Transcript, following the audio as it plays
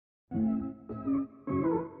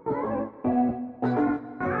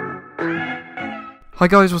Hi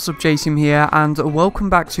guys, what's up, Jason here, and welcome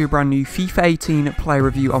back to a brand new FIFA 18 player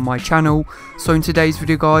review on my channel. So in today's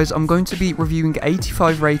video guys, I'm going to be reviewing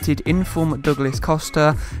 85 rated in-form Douglas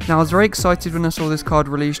Costa. Now I was very excited when I saw this card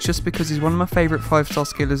released just because he's one of my favourite 5-star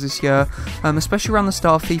skillers this year, especially around the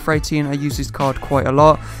start of FIFA 18. I use this card quite a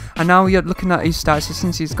lot. And now you're looking at his stats,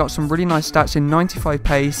 since he's got some really nice stats in 95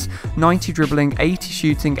 pace, 90 dribbling, 80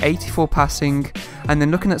 shooting, 84 passing, and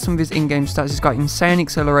then looking at some of his in-game stats, he's got insane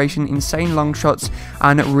acceleration, insane long shots,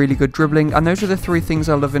 and really good dribbling. And those are the three things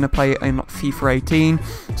I love in a player in FIFA 18.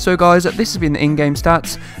 So guys, this has been the in-game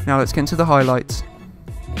stats. Now let's get into the highlights.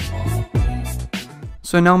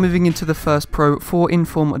 So now moving into the first pro for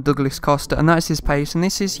in-form Douglas Costa, and that is his pace, and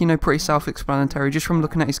this is, pretty self-explanatory. Just from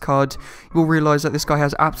looking at his card, you will realise that this guy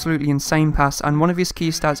has absolutely insane pass, and one of his key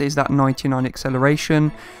stats is that 99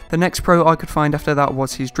 acceleration. The next pro I could find after that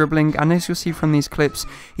was his dribbling, and as you'll see from these clips,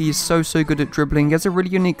 he is so good at dribbling. He has a really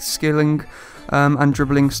unique skilling and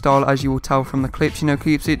dribbling style, as you will tell from the clips.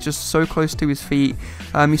 Keeps it just so close to his feet.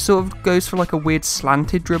 He sort of goes for like a weird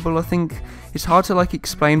slanted dribble, I think. It's hard to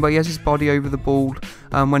explain, but he has his body over the ball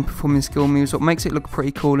when performing skill moves, what makes it look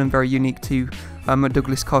pretty cool and very unique to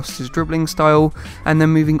Douglas Costa's dribbling style. And then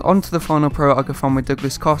moving on to the final pro I could find with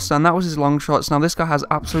Douglas Costa, and that was his long shots. Now this guy has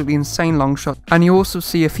absolutely insane long shots, and you also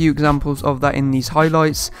see a few examples of that in these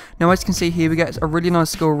highlights. Now as you can see here, we get a really nice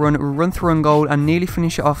skill run through on goal and nearly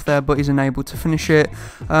finish it off there, but is unable to finish it.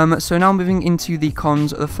 So now moving into the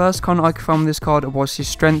cons, the first con I could find with this card was his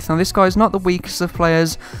strength. Now this guy is not the weakest of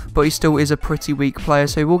players, but he still is a pretty weak player,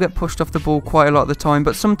 so he will get pushed off the ball quite a lot of the time,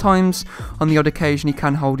 but sometimes on the odd occasion he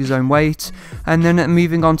can hold his own weight. And then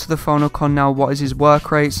moving on to the final con now, what is his work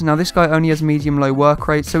rates? Now this guy only has medium-low work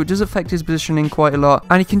rate, so it does affect his positioning quite a lot,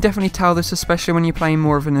 and you can definitely tell this especially when you're playing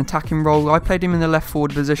more of an attacking role. I played him in the left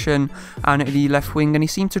forward position and the left wing, and he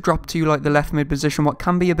seemed to drop to the left mid position, what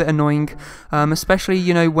can be a bit annoying,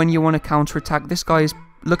 especially when you want to counter attack. This guy is,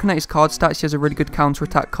 looking at his card stats, he has a really good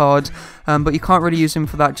counter-attack card, but you can't really use him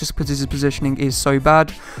for that just because his positioning is so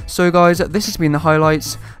bad. So guys, this has been the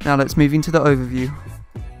highlights. Now let's move into the overview.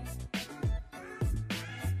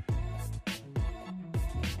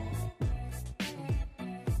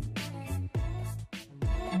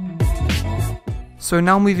 So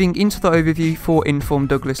now moving into the overview for in-form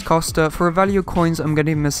Douglas Costa. For a value of coins, I'm going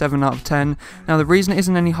to give him a 7 out of 10. Now the reason it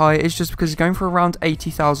isn't any higher is just because he's going for around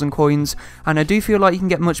 80,000 coins, and I do feel like you can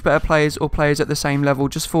get much better players or players at the same level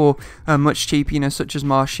just for much cheaper, such as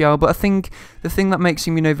Martial. But I think the thing that makes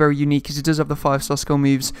him, very unique is he does have the 5-star skill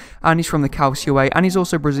moves, and he's from the Costa way, and he's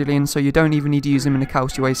also Brazilian, so you don't even need to use him in the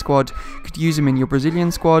Costa way squad. You could use him in your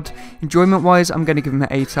Brazilian squad. Enjoyment-wise, I'm going to give him an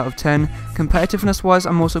 8 out of 10. Competitiveness-wise,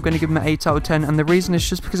 I'm also going to give him an 8 out of 10, and the reason is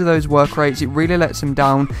just because of those work rates. It really lets him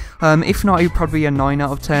down. If not, he'd probably be a 9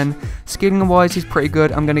 out of 10. Skilling wise, he's pretty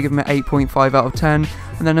good. I'm going to give him an 8.5 out of 10,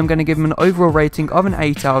 and then I'm going to give him an overall rating of an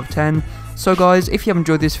 8 out of 10. So guys, if you have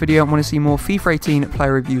enjoyed this video and want to see more FIFA 18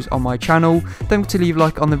 player reviews on my channel, don't forget to leave a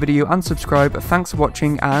like on the video and subscribe. Thanks for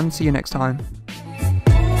watching, and see you next time.